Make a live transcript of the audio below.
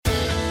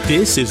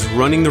This is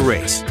Running the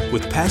Race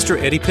with Pastor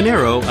Eddie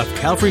Pinero of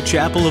Calvary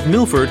Chapel of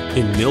Milford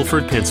in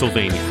Milford,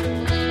 Pennsylvania.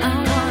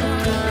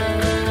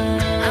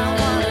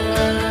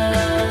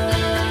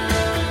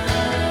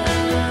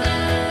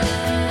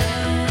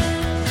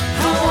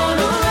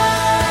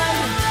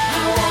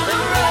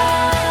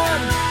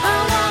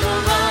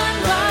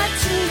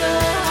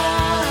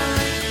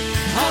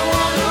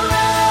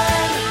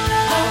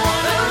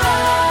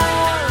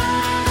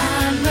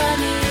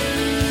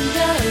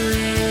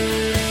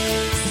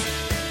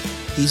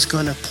 He's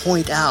going to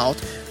point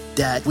out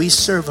that we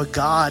serve a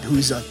God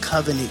who's a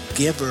covenant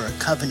giver, a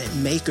covenant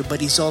maker, but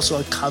he's also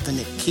a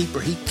covenant keeper.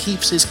 He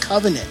keeps his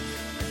covenant.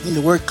 And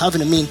the word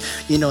covenant means,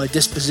 a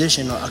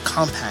disposition or a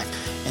compact.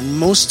 And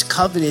most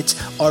covenants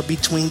are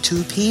between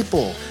two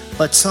people,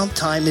 but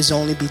sometimes it's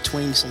only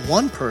between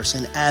one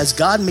person, as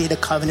God made a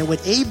covenant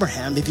with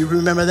Abraham. If you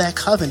remember that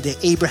covenant, the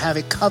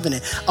Abrahamic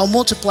covenant, I'll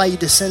multiply your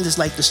descendants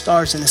like the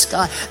stars in the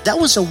sky. That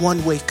was a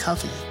one-way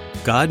covenant.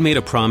 God made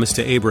a promise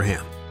to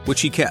Abraham,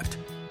 which he kept.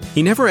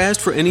 He never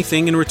asked for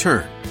anything in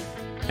return.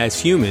 As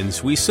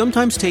humans, we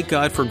sometimes take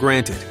God for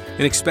granted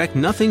and expect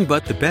nothing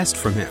but the best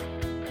from him.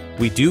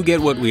 We do get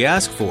what we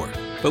ask for,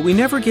 but we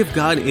never give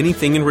God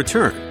anything in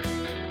return.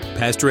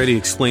 Pastor Eddie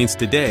explains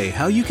today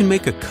how you can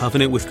make a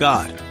covenant with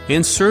God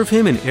and serve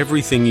him in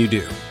everything you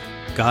do.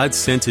 God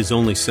sent his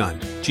only Son,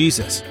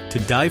 Jesus, to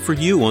die for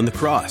you on the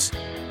cross.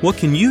 What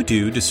can you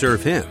do to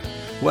serve him?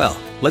 Well,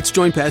 let's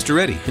join Pastor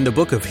Eddie in the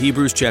book of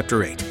Hebrews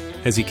chapter 8.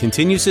 As he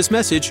continues his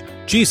message,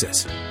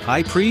 Jesus,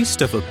 High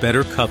Priest of a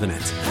Better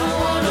Covenant.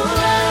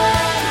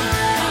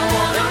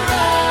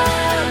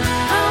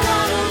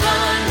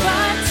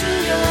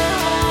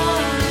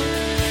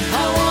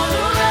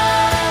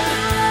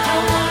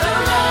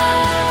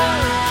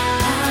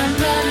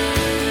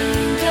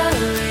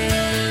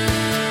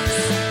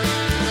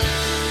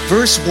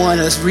 Verse 1,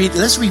 let's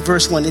read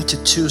verse 1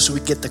 into 2 so we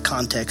get the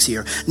context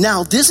here.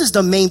 Now, this is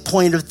the main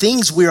point of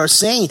things we are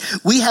saying.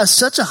 We have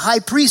such a high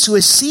priest who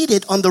is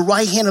seated on the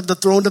right hand of the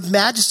throne of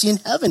majesty in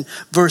heaven.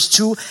 Verse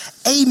 2,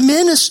 a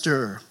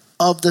minister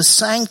of the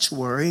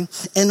sanctuary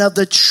and of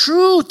the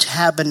true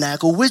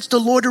tabernacle, which the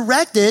Lord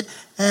erected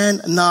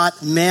and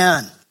not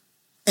man.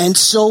 And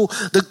so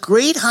the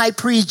great high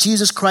priest,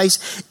 Jesus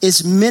Christ,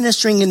 is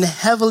ministering in the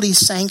heavenly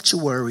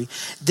sanctuary.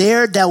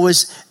 There that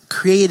was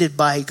created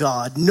by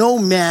God. No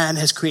man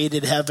has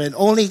created heaven.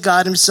 Only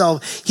God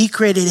himself. He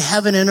created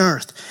heaven and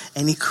earth,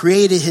 and he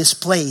created his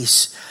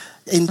place.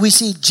 And we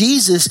see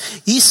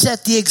Jesus, he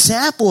set the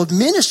example of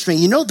ministering.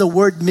 The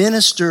word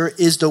minister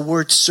is the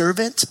word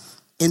servant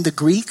in the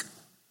Greek.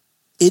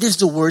 It is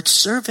the word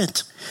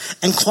servant.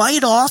 And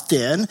quite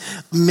often,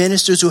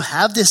 ministers who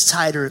have this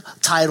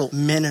title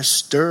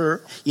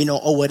minister,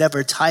 or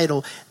whatever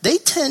title, they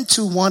tend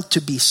to want to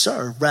be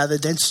served rather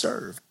than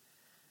serve.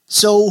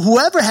 So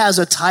whoever has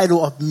a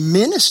title of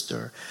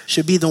minister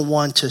should be the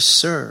one to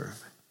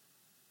serve.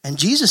 And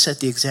Jesus set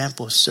the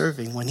example of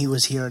serving when he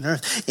was here on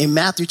earth. In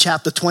Matthew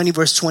chapter 20,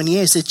 verse 28,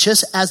 it said,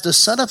 just as the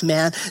Son of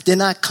Man did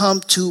not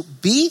come to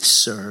be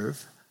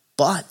served,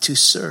 but to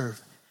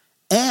serve,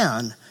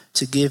 and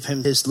to give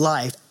him his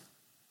life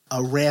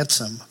a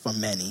ransom for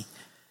many.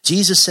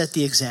 Jesus set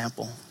the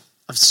example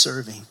of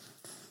serving.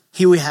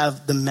 Here we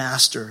have the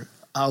Master,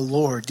 our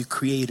Lord, the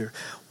Creator,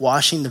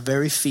 washing the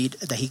very feet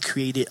that he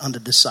created on the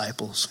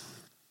disciples.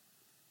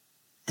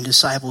 And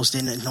disciples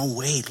didn't know,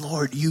 wait,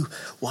 Lord, you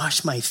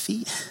wash my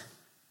feet.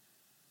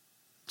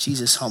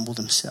 Jesus humbled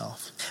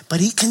himself. But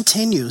he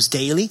continues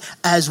daily,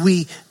 as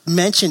we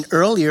mentioned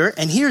earlier.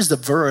 And here's the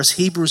verse,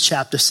 Hebrews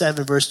chapter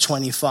 7, verse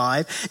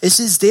 25. It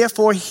says,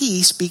 therefore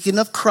he, speaking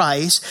of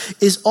Christ,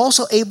 is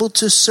also able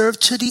to serve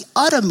to the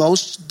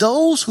uttermost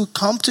those who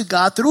come to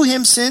God through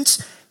him,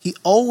 since he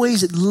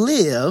always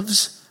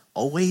lives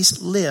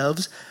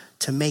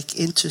to make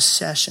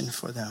intercession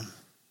for them.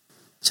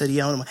 So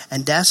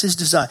and that's his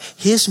desire.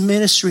 His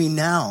ministry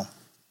now,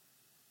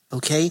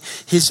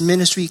 his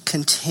ministry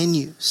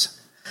continues.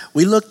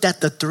 We looked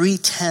at the 3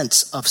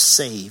 tenets of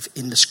save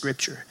in the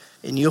scripture.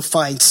 And you'll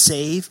find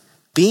save,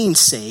 being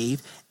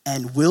saved,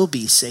 and will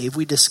be saved.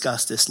 We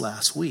discussed this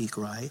last week,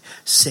 right?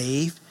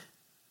 Save,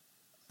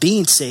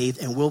 being saved,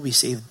 and will be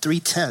saved. 3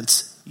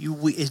 tenets.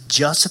 Is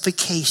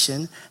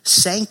justification,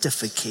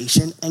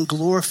 sanctification, and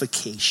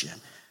glorification.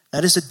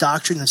 That is the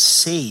doctrine of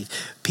save.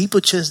 People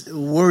just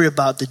worry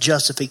about the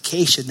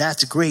justification.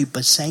 That's great,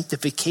 but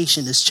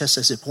sanctification is just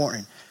as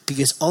important,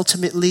 because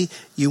ultimately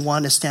you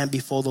want to stand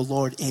before the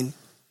Lord in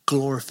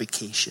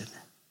glorification.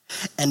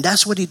 And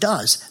that's what he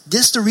does.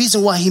 This is the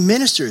reason why he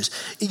ministers.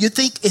 You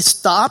think it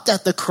stopped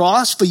at the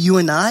cross for you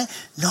and I?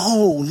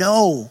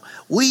 No.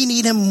 We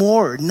need him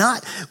more.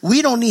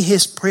 We don't need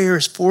his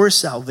prayers for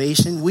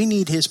salvation. We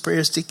need his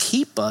prayers to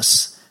keep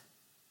us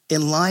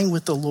in line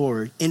with the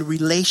Lord, in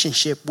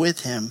relationship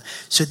with him,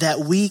 so that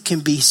we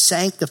can be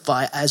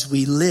sanctified as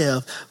we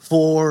live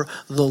for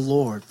the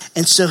Lord.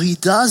 And so he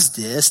does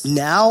this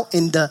now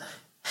in the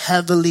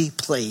heavenly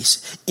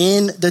place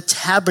in the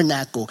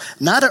tabernacle,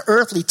 not an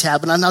earthly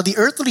tabernacle. Now, the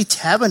earthly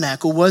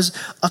tabernacle was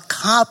a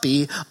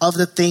copy of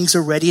the things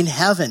already in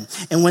heaven.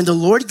 And when the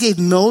Lord gave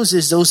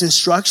Moses those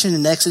instructions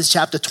in Exodus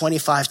chapter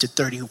 25 to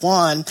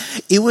 31,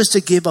 it was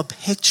to give a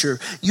picture.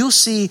 You'll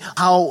see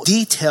how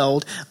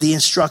detailed the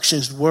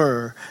instructions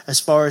were as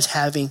far as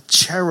having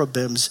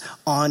cherubims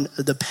on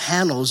the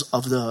panels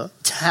of the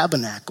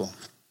tabernacle,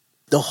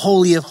 the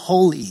Holy of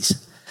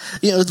Holies.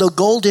 You know, the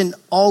golden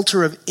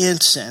altar of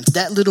incense,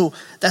 that's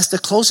the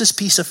closest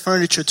piece of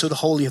furniture to the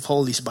Holy of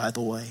Holies, by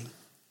the way.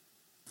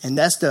 And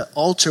that's the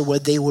altar where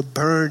they would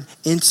burn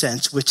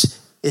incense, which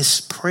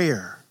is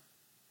prayer.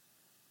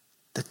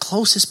 The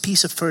closest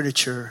piece of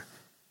furniture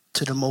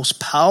to the most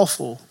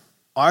powerful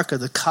Ark of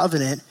the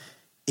Covenant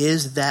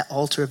is that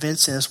altar of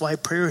incense. That's why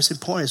prayer is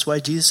important. That's why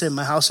Jesus said,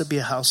 my house will be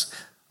a house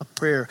of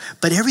prayer.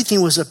 But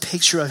everything was a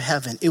picture of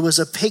heaven. It was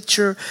a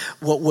picture,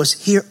 what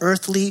was here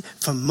earthly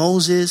from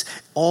Moses,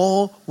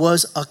 all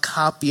was a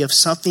copy of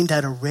something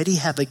that already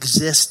have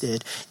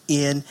existed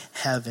in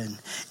heaven.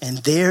 And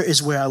there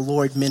is where our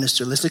Lord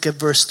ministered. Let's look at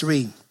verse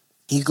 3.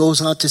 He goes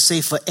on to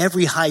say, for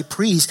every high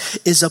priest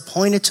is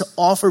appointed to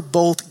offer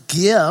both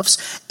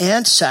gifts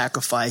and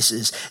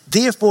sacrifices.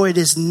 Therefore, it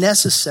is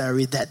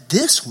necessary that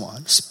this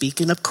one,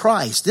 speaking of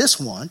Christ, this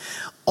one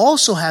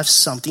also have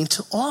something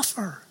to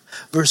offer.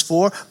 Verse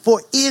 4,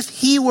 for if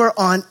he were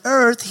on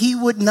earth, he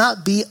would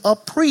not be a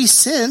priest,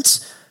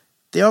 since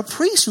there are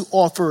priests who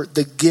offer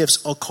the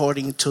gifts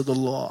according to the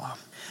law.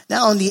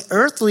 Now, in the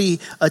earthly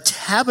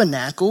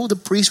tabernacle, the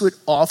priest would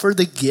offer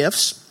the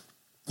gifts.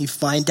 You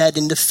find that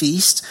in the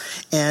feast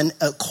and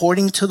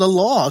according to the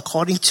law,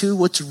 according to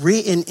what's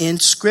written in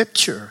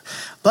Scripture.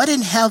 But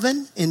in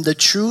heaven, in the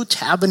true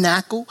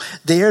tabernacle,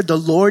 there the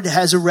Lord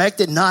has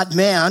erected, not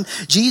man.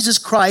 Jesus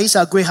Christ,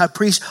 our great high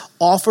priest,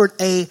 offered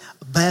a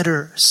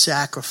better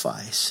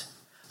sacrifice,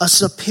 a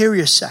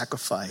superior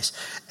sacrifice.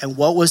 And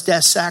what was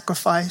that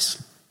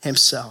sacrifice?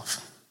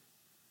 Himself.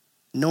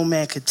 No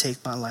man could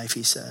take my life,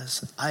 he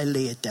says. I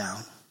lay it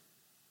down.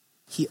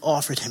 He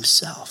offered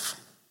himself.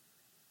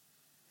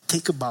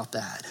 Think about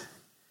that.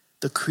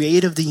 The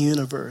creator of the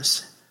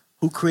universe,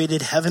 who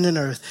created heaven and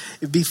earth,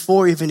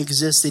 before even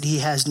existed, he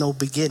has no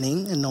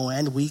beginning and no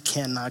end. We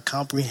cannot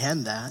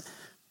comprehend that.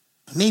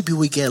 Maybe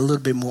we get a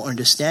little bit more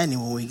understanding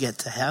when we get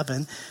to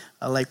heaven.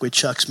 I like what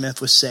Chuck Smith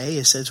would say.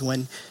 It says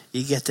when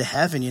you get to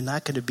heaven, you're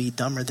not going to be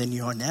dumber than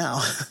you are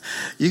now.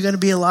 You're going to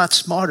be a lot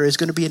smarter. It's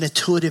going to be an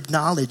intuitive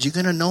knowledge. You're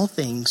going to know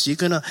things. You're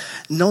going to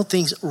know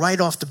things right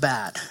off the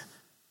bat.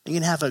 You're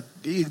going to have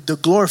the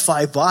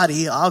glorified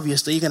body.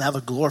 Obviously, you're going to have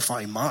a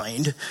glorified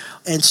mind.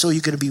 And so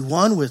you're going to be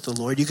one with the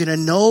Lord. You're going to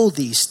know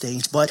these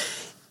things. But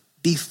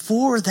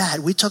before that,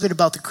 we're talking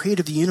about the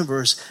creator of the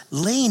universe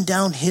laying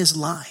down his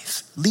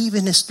life,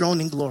 leaving his throne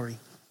in glory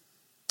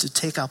to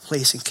take our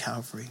place in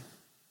Calvary.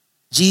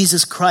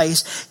 Jesus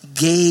Christ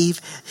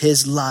gave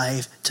his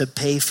life to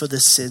pay for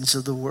the sins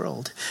of the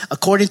world.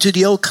 According to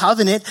the old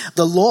covenant,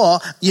 the law,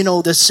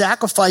 the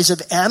sacrifice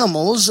of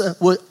animals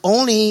would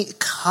only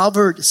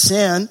covered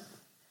sin.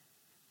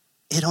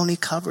 It only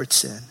covered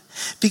sin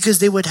because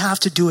they would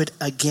have to do it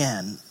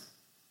again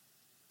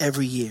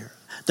every year.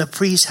 The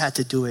priest had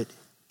to do it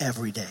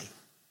every day.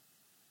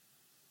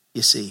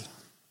 You see.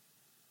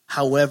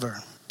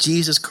 However,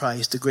 Jesus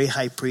Christ, the great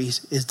high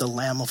priest, is the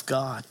Lamb of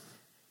God.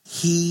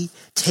 He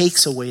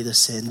takes away the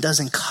sin,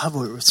 doesn't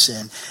cover it with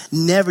sin.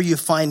 Never you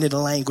find in the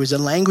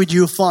language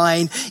you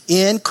find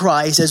in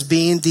Christ as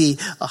being the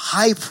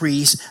high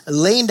priest,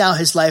 laying down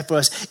his life for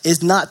us,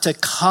 is not to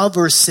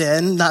cover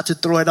sin, not to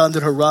throw it under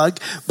the rug,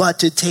 but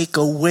to take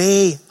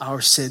away our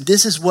sin.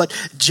 This is what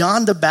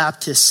John the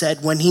Baptist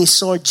said when he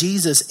saw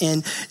Jesus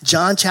in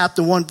John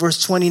chapter 1,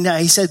 verse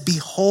 29. He said,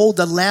 behold,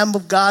 the Lamb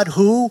of God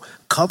who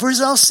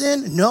covers our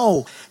sin?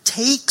 No,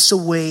 takes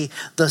away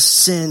the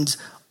sins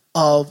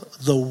of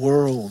the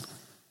world.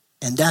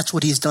 And that's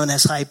what he's done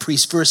as high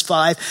priest. Verse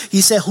 5, he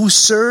said, who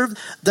served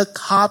the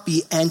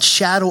copy and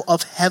shadow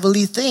of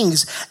heavenly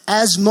things,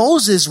 as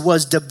Moses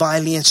was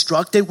divinely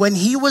instructed when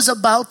he was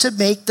about to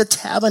make the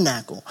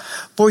tabernacle.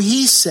 For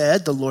he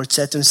said, the Lord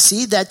said to him,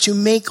 see that you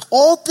make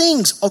all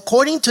things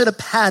according to the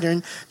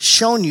pattern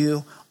shown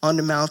you on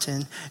the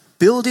mountain.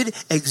 Build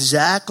it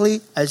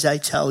exactly as I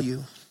tell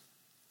you.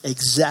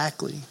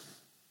 Exactly.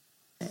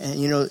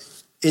 And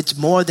it's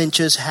more than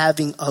just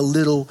having a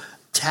little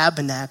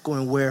tabernacle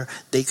and where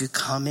they could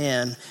come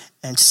in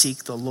and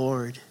seek the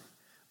Lord.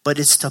 But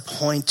it's to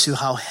point to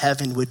how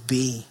heaven would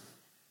be.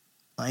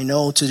 I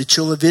know to the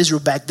children of Israel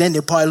back then,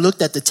 they probably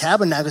looked at the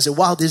tabernacle and said,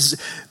 wow, this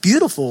is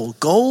beautiful.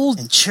 Gold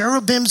and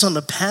cherubims on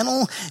the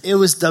panel. It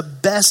was the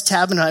best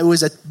tabernacle. It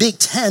was a big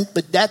tent,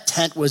 but that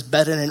tent was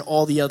better than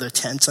all the other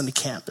tents on the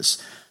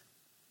campus.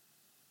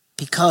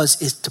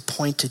 Because it's to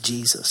point to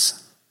Jesus.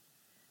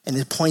 And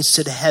it points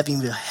to the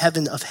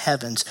heaven of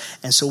heavens.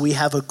 And so we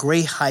have a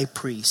great high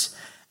priest.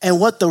 And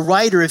what the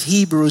writer of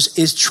Hebrews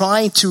is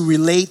trying to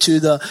relate to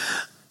the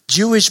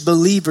Jewish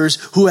believers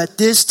who at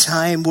this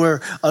time were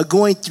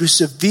going through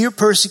severe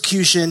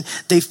persecution.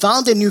 They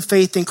found a new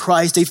faith in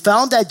Christ. They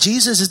found that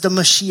Jesus is the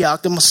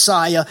Mashiach, the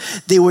Messiah.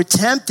 They were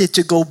tempted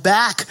to go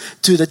back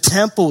to the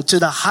temple, to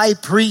the high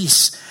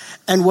priest.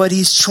 And what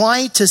he's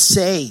trying to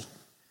say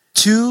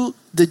to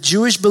the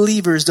Jewish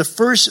believers, the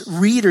first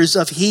readers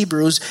of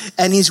Hebrews,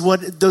 and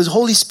what the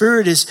Holy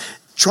Spirit is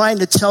trying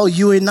to tell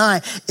you and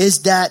I,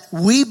 is that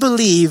we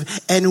believe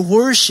and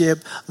worship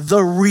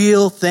the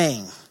real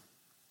thing.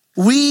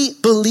 We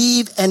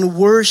believe and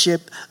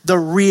worship the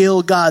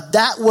real God.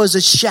 That was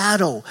a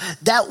shadow.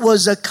 That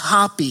was a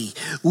copy.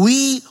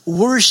 We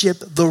worship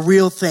the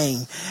real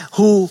thing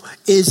who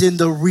is in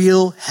the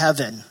real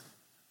heaven.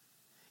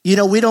 You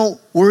know, we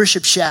don't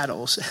worship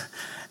shadows.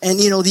 And,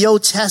 you know, the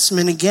Old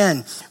Testament,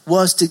 again,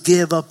 was to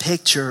give a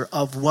picture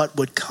of what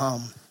would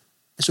come.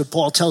 That's what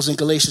Paul tells in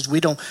Galatians. We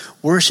don't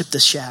worship the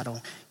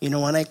shadow. You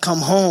know, when I come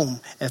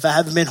home, if I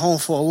haven't been home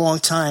for a long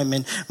time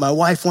and my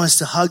wife wants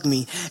to hug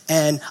me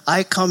and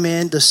I come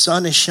in, the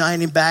sun is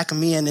shining back at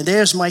me and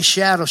there's my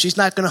shadow. She's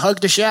not going to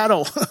hug the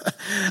shadow.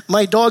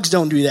 My dogs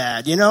don't do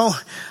that, you know.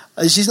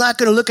 She's not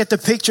going to look at the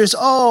pictures.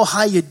 Oh,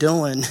 how you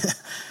doing?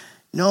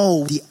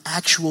 No, the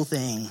actual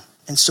thing.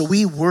 And so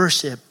we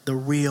worship the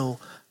real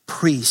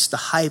priest, the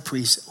high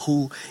priest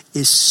who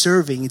is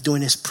serving,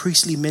 doing his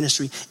priestly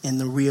ministry in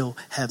the real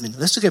heaven.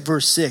 Let's look at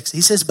verse 6.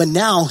 He says, but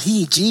now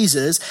he,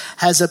 Jesus,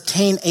 has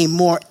obtained a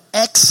more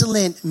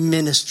excellent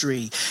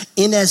ministry,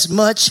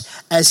 inasmuch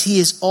as he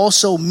is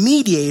also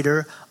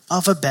mediator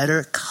of a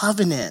better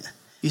covenant.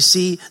 You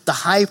see, the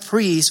high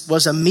priest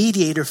was a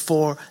mediator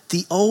for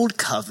the old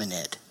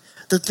covenant.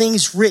 The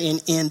things written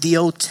in the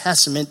Old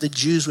Testament, the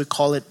Jews would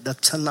call it the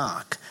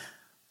Tanakh.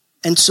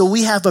 And so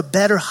we have a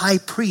better high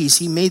priest.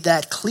 He made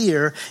that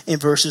clear in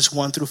verses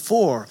 1 through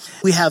 4.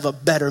 We have a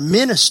better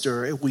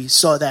minister. We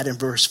saw that in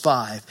verse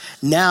 5.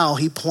 Now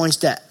he points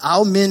that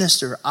our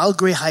minister, our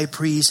great high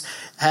priest,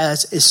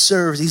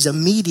 serves. He's a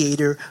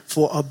mediator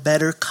for a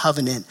better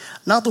covenant.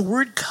 Now the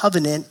word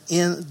covenant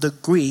in the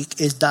Greek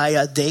is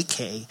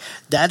diatheke.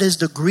 That is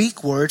the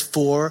Greek word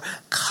for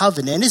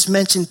covenant. It's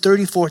mentioned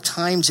 34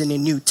 times in the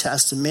New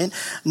Testament.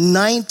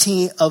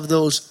 19 of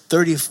those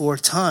 34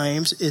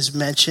 times is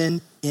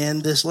mentioned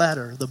in this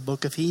letter, the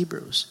book of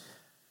Hebrews.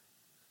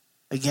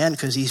 Again,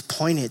 because he's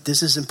pointed,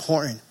 this is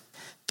important,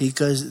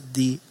 because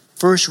the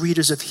first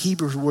readers of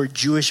Hebrews were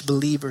Jewish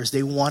believers.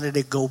 They wanted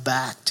to go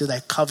back to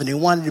that covenant.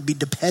 They wanted to be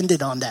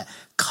dependent on that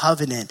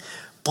covenant.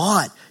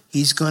 But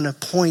he's going to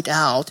point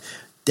out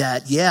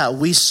that, yeah,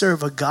 we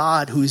serve a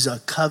God who's a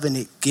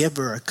covenant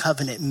giver, a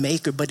covenant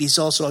maker, but he's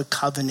also a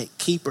covenant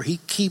keeper. He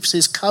keeps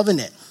his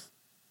covenant.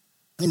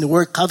 And the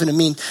word covenant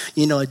means,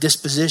 you know, a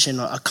disposition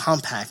or a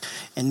compact.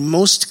 And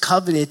most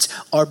covenants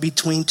are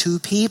between two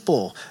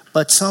people,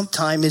 but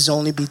sometimes it's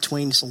only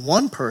between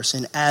one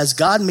person, as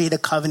God made a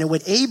covenant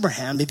with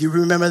Abraham. If you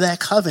remember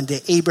that covenant,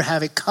 the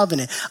Abrahamic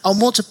covenant, I'll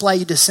multiply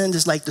your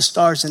descendants like the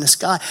stars in the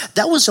sky.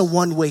 That was a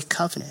one-way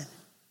covenant.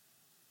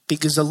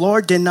 Because the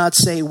Lord did not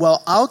say,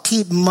 well, I'll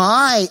keep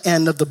my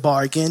end of the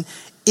bargain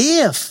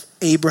if,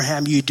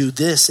 Abraham, you do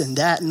this and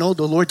that. No,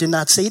 the Lord did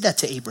not say that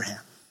to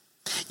Abraham.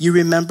 You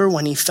remember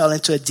when he fell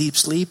into a deep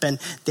sleep and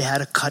they had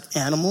to cut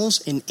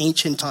animals in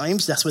ancient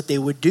times? That's what they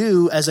would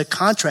do as a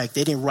contract.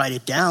 They didn't write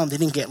it down. They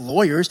didn't get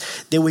lawyers.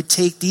 They would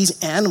take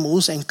these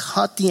animals and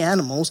cut the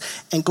animals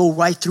and go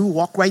right through,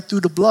 walk right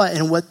through the blood.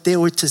 And what they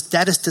were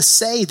that is to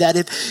say that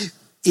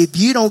if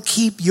you don't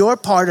keep your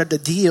part of the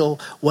deal,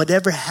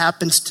 whatever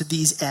happens to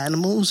these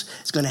animals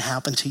is going to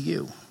happen to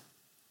you.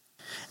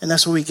 And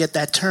that's where we get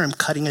that term,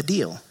 cutting a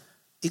deal.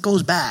 It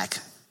goes back.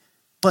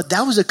 But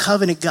that was a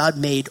covenant God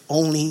made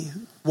only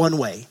one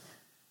way.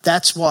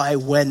 That's why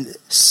when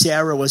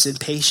Sarah was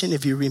impatient,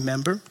 if you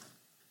remember,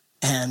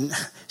 and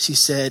she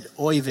said,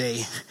 Oy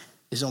vey,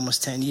 it's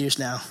almost 10 years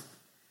now.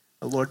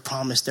 The Lord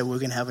promised that we're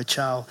going to have a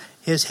child.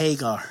 Here's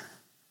Hagar.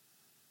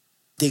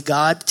 Did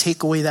God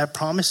take away that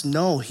promise?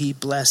 No, he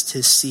blessed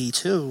his seed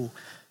too,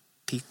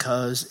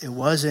 because it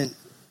wasn't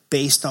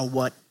based on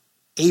what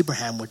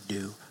Abraham would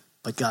do,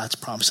 but God's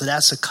promise. So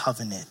that's a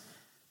covenant.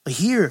 But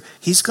here,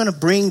 he's going to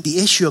bring the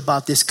issue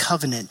about this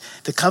covenant,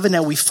 the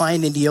covenant we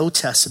find in the Old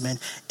Testament,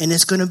 and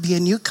it's going to be a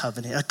new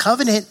covenant. A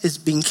covenant is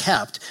being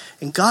kept,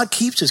 and God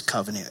keeps his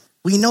covenant.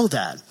 We know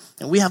that.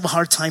 And we have a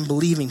hard time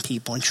believing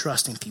people and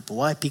trusting people.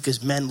 Why?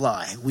 Because men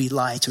lie. We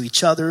lie to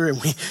each other, and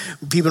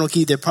people don't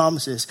keep their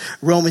promises.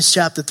 Romans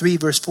chapter 3,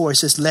 verse 4, it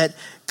says, let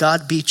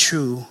God be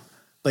true,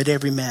 but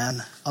every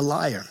man a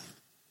liar.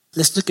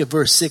 Let's look at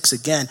verse 6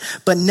 again.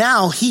 But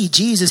now he,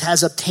 Jesus,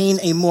 has obtained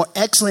a more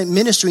excellent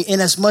ministry,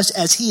 inasmuch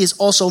as he is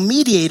also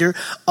mediator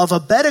of a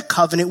better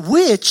covenant,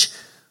 which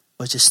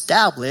was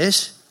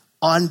established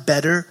on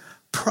better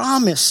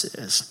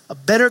promises. A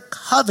better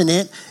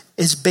covenant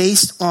is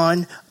based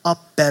on a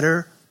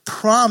better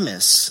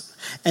promise.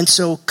 And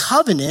so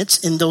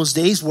covenants in those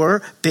days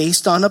were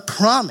based on a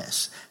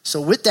promise.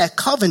 So with that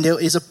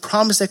covenant is a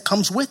promise that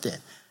comes with it.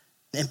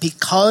 And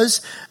because,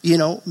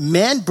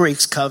 man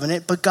breaks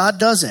covenant, but God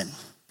doesn't.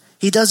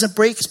 He doesn't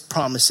break his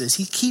promises.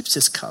 He keeps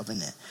his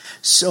covenant.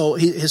 So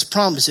his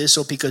promises,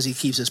 so because he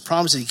keeps his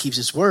promises, he keeps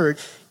his word,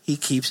 he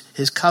keeps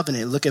his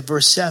covenant. Look at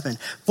verse 7.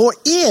 For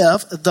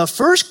if the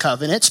first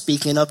covenant,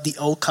 speaking of the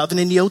old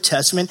covenant in the Old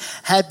Testament,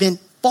 had been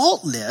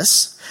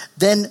faultless,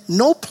 then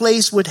no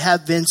place would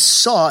have been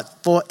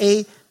sought for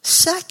a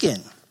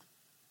second.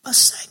 A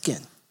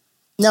second.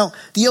 Now,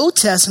 the Old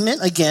Testament,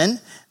 again,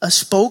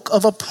 spoke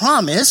of a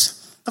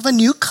promise of a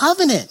new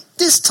covenant.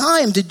 This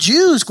time, the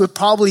Jews would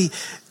probably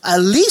at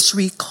least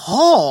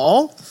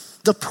recall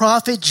the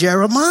prophet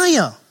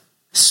Jeremiah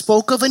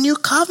spoke of a new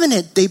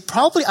covenant. They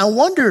probably, I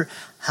wonder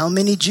how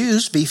many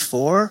Jews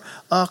before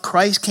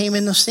Christ came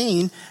in the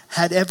scene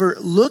had ever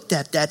looked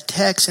at that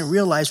text and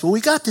realized, well,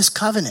 we got this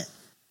covenant.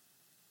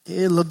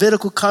 The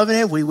Levitical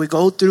covenant, we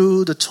go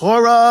through the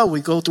Torah,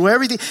 we go through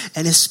everything,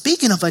 and it's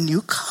speaking of a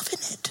new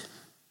covenant.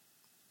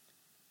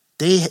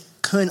 They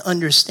couldn't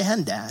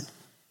understand that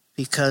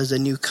because the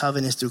new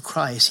covenant is through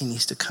Christ. He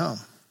needs to come,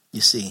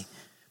 you see.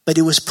 But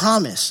it was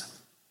promised.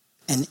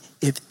 And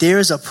if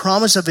there's a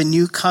promise of a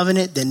new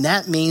covenant, then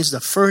that means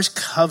the first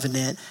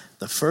covenant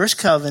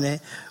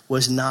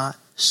was not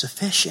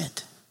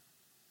sufficient.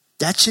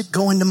 That should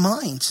go into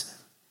minds.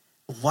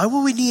 Why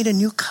would we need a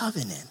new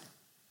covenant?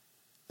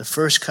 The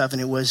first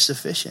covenant was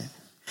sufficient.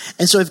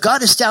 And so if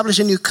God established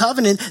a new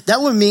covenant,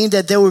 that would mean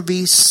that there would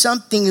be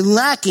something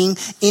lacking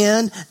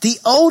in the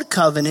old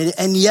covenant.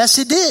 And yes,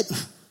 it did.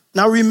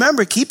 Now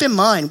remember, keep in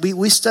mind,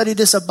 we studied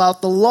this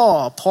about the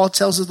law. Paul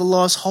tells us the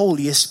law is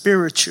holy, it's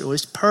spiritual,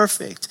 it's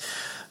perfect.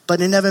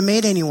 But it never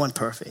made anyone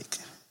perfect.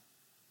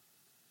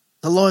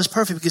 The law is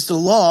perfect because the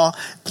law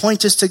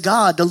points us to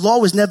God. The law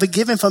was never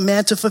given for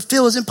man to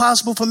fulfill. It's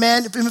impossible for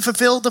man to even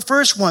fulfill the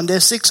first one.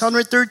 There's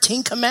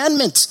 613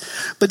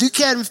 commandments. But you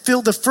can't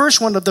fulfill the first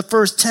one of the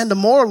first 10, the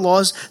moral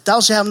laws. Thou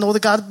shalt have no other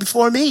God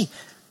before me.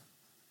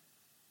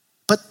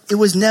 But it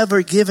was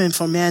never given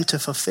for man to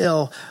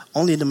fulfill.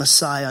 Only the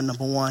Messiah,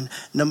 number one.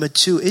 Number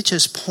two, it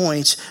just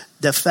points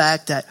the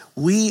fact that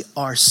we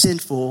are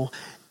sinful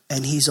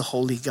and he's a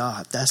holy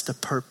God. That's the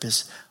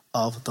purpose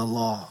of the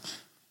law.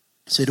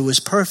 So it was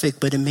perfect,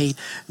 but it made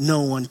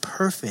no one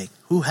perfect.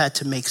 Who had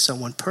to make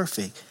someone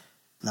perfect?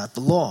 Not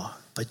the law,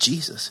 but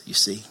Jesus, you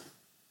see.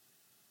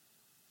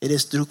 It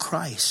is through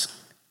Christ.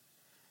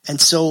 And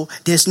so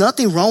there's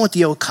nothing wrong with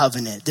the old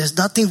covenant. There's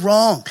nothing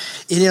wrong.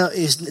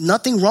 There's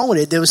nothing wrong with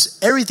it. There was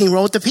everything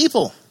wrong with the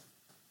people.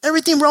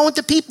 Everything wrong with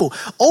the people.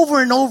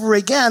 Over and over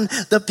again,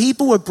 the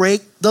people would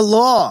break the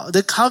law,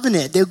 the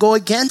covenant. They'd go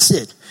against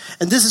it.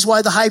 And this is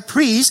why the high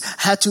priest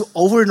had to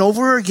over and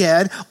over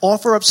again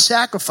offer up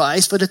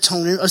sacrifice for the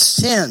atonement of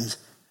sins.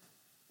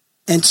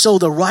 And so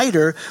the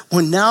writer,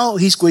 what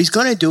he's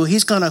going to do,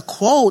 he's going to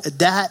quote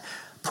that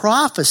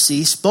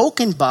prophecy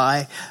spoken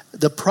by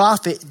the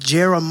prophet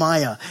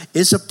Jeremiah.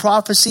 It's a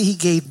prophecy he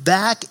gave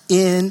back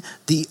in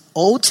the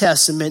Old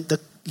Testament,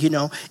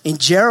 in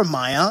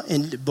Jeremiah,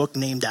 in the book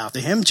named after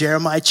him,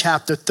 Jeremiah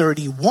chapter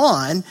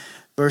 31,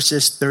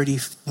 verses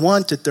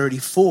 31 to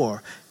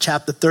 34.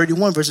 Chapter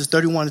 31, verses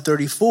 31 to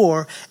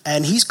 34.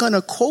 And he's going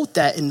to quote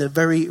that in the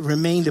very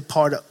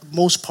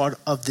most part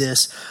of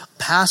this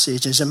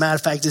passage. As a matter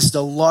of fact, this is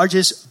the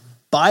largest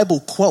Bible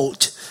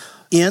quote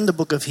in the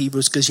book of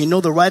Hebrews, because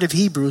the writer of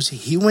Hebrews,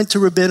 he went to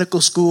rabbinical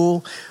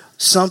school,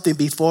 something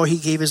before he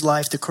gave his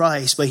life to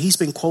Christ, but he's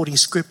been quoting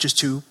scriptures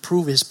to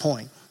prove his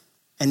point.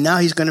 And now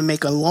he's going to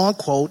make a long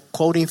quote,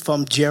 quoting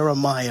from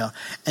Jeremiah.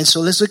 And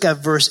so let's look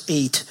at verse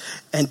 8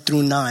 and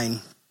through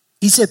 9.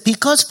 He said,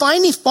 because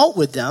finding fault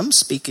with them,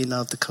 speaking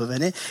of the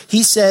covenant,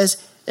 he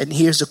says, and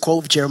here's a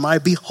quote of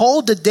Jeremiah,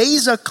 behold, the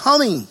days are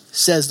coming,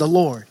 says the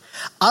Lord.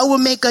 I will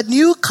make a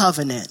new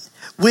covenant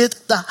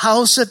with the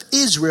house of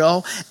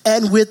Israel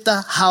and with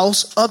the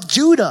house of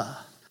Judah.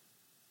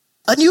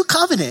 A new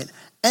covenant.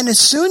 And as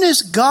soon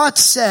as God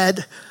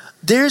said,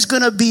 there's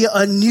going to be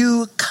a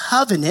new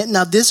covenant.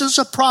 Now, this is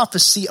a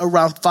prophecy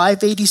around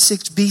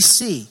 586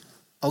 BC.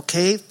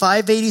 Okay,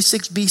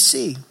 586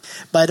 BC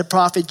by the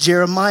prophet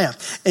Jeremiah.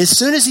 As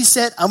soon as he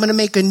said, I'm going to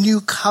make a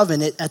new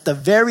covenant, at the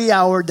very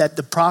hour that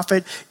the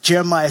prophet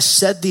Jeremiah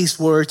said these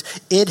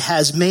words, it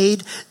has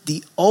made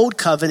the old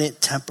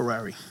covenant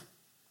temporary.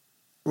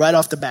 Right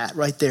off the bat,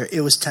 right there,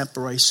 it was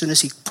temporary as soon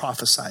as he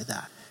prophesied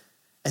that.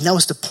 And that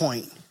was the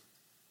point.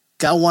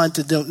 God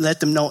wanted to let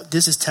them know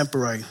this is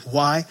temporary.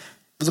 Why?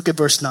 Look at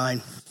verse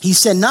 9. He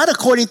said, not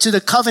according to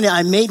the covenant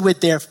I made with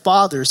their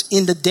fathers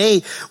in the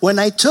day when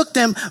I took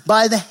them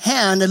by the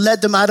hand and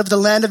led them out of the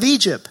land of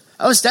Egypt.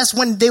 That's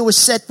when they were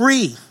set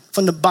free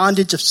from the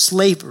bondage of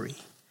slavery.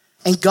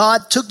 And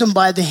God took them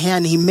by the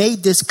hand. He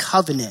made this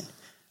covenant.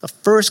 The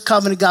first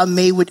covenant God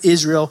made with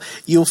Israel.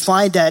 You'll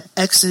find that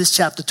Exodus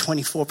chapter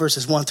 24,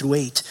 verses 1 through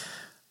 8.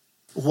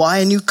 Why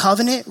a new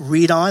covenant?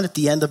 Read on at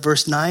the end of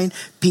verse 9.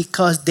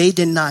 Because they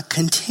did not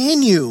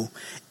continue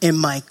in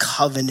my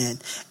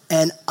covenant,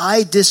 and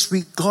I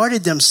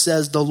disregarded them,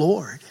 says the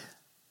Lord.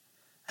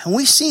 And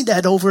we see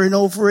that over and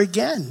over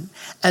again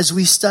as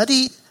we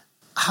study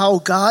how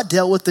God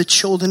dealt with the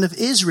children of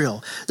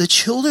Israel. The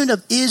children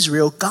of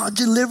Israel, God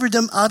delivered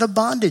them out of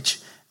bondage.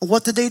 And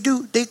what did?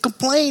 They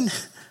complained.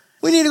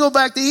 We need to go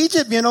back to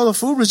Egypt. The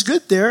food was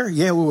good there.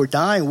 Yeah, we were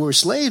dying. We were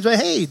slaves. But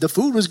hey, the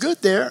food was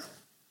good there.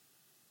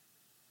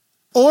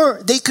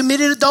 Or they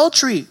committed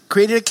adultery,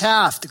 created a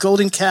calf, the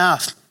golden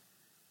calf.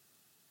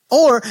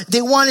 Or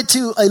they wanted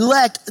to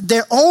elect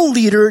their own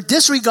leader,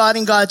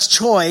 disregarding God's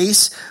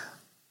choice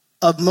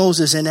of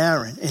Moses and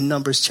Aaron in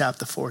Numbers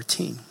chapter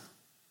 14.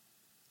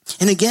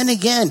 And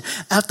again,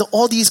 after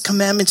all these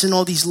commandments and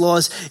all these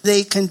laws,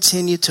 they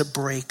continue to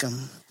break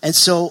them. And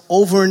so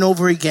over and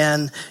over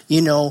again,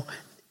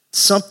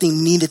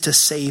 something needed to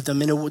save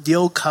them. And the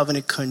old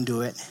covenant couldn't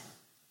do it.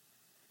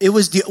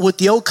 With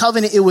the old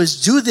covenant, it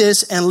was do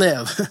this and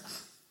live.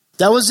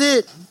 That was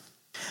it.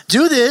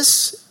 Do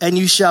this and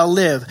you shall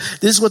live.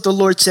 This is what the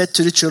Lord said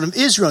to the children of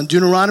Israel. In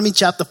Deuteronomy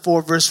chapter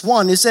 4, verse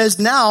 1, it says,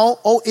 now,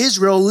 O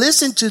Israel,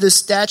 listen to the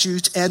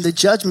statutes and the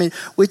judgment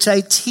which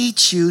I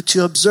teach you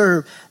to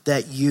observe,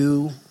 that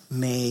you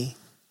may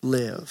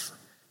live.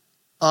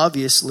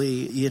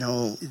 Obviously,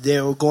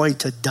 they were going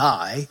to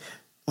die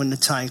when the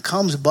time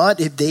comes. But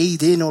if they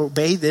didn't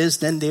obey this,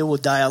 then they will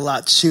die a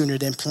lot sooner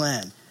than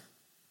planned.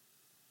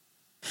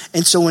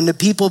 And so when the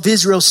people of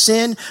Israel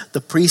sinned,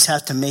 the priests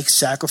had to make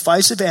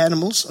sacrifice of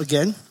animals.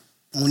 Again,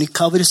 only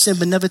covered the sin,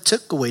 but never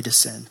took away the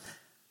sin.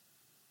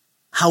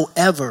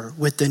 However,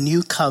 with the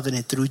new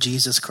covenant through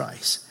Jesus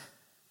Christ,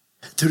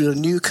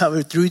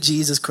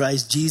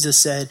 Jesus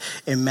said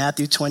in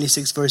Matthew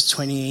 26, verse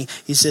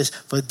 28, he says,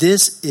 for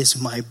this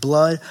is my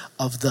blood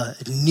of the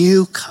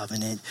new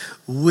covenant,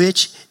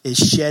 which is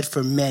shed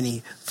for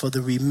many for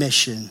the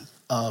remission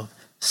of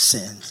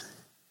sins.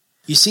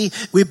 You see,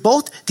 with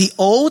both the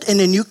old and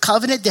the new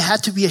covenant, there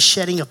had to be a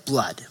shedding of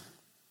blood.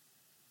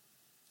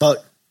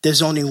 But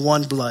there's only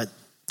one blood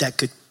that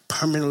could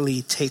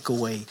permanently take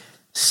away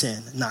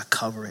sin, not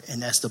cover it.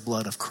 And that's the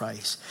blood of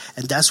Christ.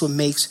 And that's what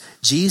makes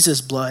Jesus'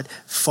 blood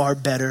far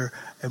better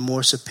and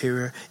more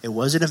superior. It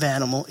wasn't of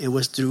animal. It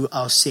was through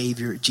our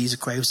Savior. Jesus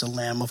Christ was the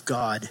Lamb of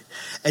God.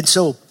 And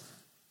so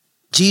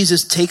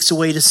Jesus takes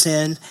away the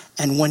sin.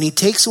 And when he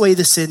takes away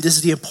the sin, this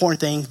is the important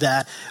thing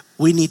that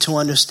we need to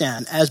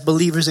understand. As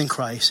believers in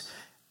Christ,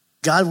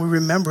 God will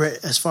remember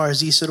it as far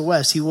as east or the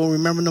west. He will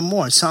remember no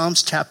more.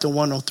 Psalms chapter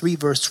 103,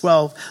 verse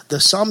 12, the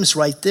psalmist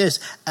writes this,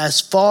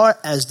 as far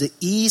as the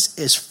east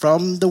is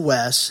from the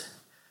west,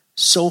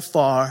 so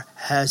far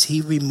has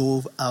he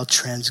removed our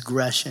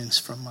transgressions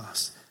from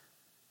us.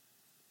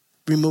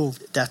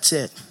 Removed, that's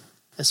it.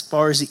 As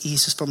far as the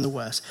east is from the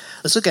west.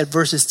 Let's look at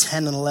verses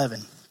 10 and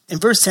 11. In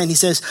verse 10, he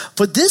says,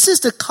 for this is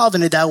the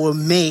covenant I will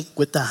make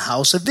with the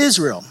house of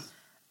Israel.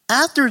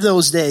 After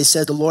those days,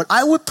 said the Lord,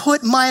 I will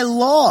put my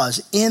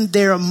laws in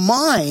their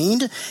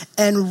mind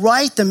and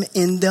write them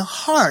in their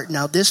heart.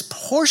 Now, this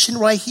portion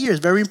right here is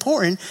very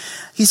important.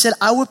 He said,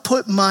 I will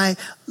put my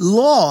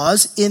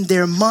laws in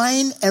their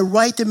mind and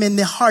write them in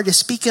their heart. It's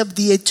speaking of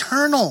the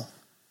eternal.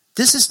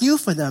 This is new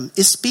for them.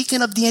 It's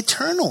speaking of the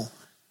eternal.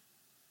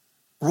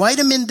 Write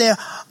them in their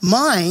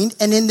mind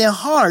and in their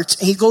hearts.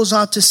 And he goes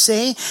on to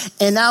say,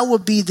 and I will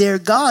be their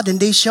God and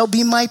they shall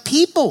be my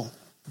people.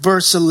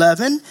 Verse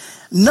 11,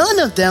 none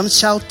of them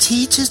shall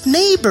teach his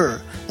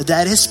neighbor.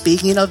 That is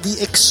speaking of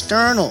the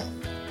external.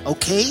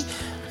 Okay?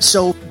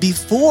 So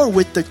before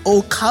with the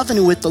old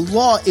covenant, with the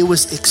law, it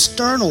was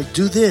external.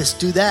 Do this,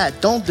 do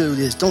that. Don't do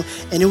this. Don't.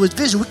 And it was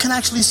visual. We can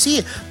actually see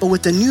it. But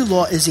with the new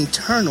law is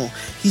eternal.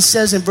 He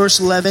says in verse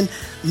 11,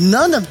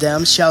 none of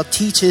them shall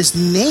teach his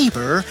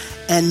neighbor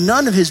and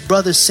none of his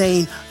brothers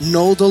saying,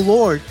 know the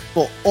Lord,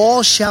 but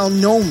all shall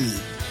know me.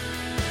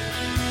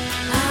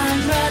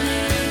 I'm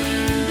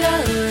running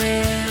the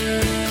race.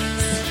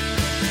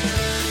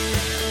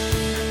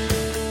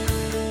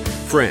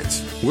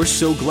 Friends, we're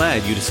so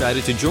glad you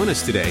decided to join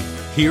us today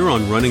here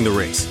on Running the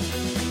Race.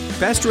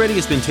 Pastor Eddie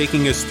has been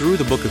taking us through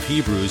the book of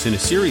Hebrews in a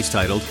series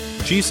titled,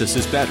 Jesus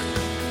is Better.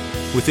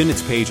 Within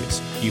its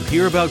pages, you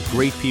hear about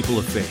great people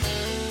of faith.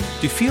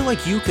 Do you feel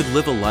like you could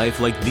live a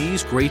life like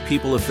these great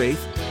people of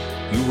faith?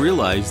 You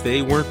realize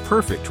they weren't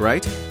perfect,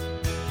 right?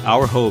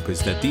 Our hope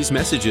is that these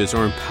messages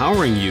are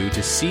empowering you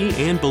to see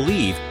and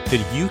believe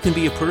that you can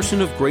be a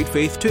person of great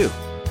faith too.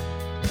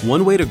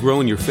 One way to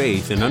grow in your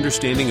faith and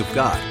understanding of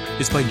God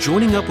is by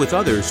joining up with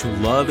others who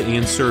love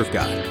and serve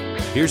God.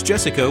 Here's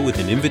Jessica with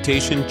an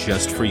invitation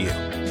just for you.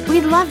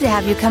 We'd love to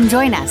have you come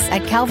join us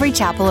at Calvary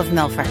Chapel of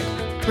Milford.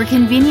 We're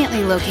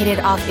conveniently located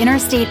off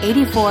Interstate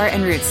 84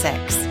 and Route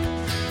 6.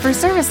 For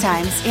service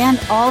times and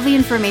all the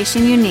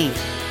information you need,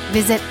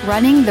 visit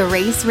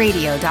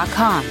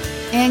runningtheraceradio.com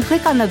and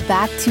click on the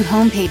Back to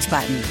Homepage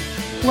button.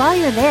 While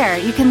you're there,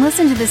 you can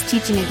listen to this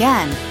teaching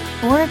again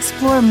or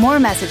explore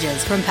more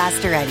messages from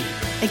Pastor Eddie.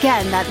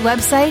 Again, that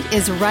website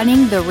is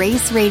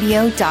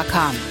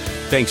runningtheraceradio.com.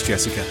 Thanks,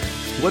 Jessica.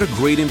 What a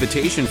great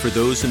invitation for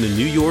those in the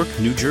New York,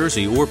 New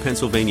Jersey, or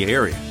Pennsylvania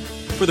area.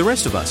 For the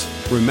rest of us,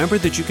 remember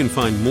that you can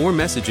find more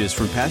messages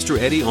from Pastor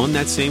Eddie on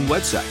that same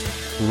website,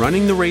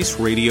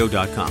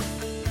 runningtheraceradio.com.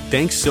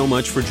 Thanks so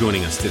much for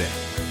joining us today.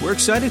 We're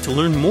excited to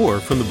learn more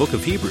from the book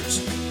of Hebrews.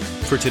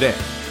 For today,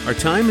 our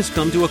time has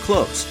come to a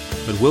close,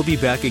 but we'll be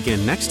back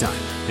again next time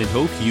and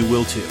hope you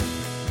will too.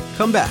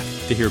 Come back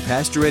to hear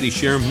Pastor Eddie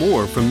share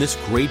more from this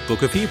great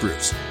book of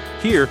Hebrews,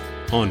 here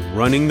on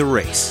Running the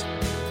Race.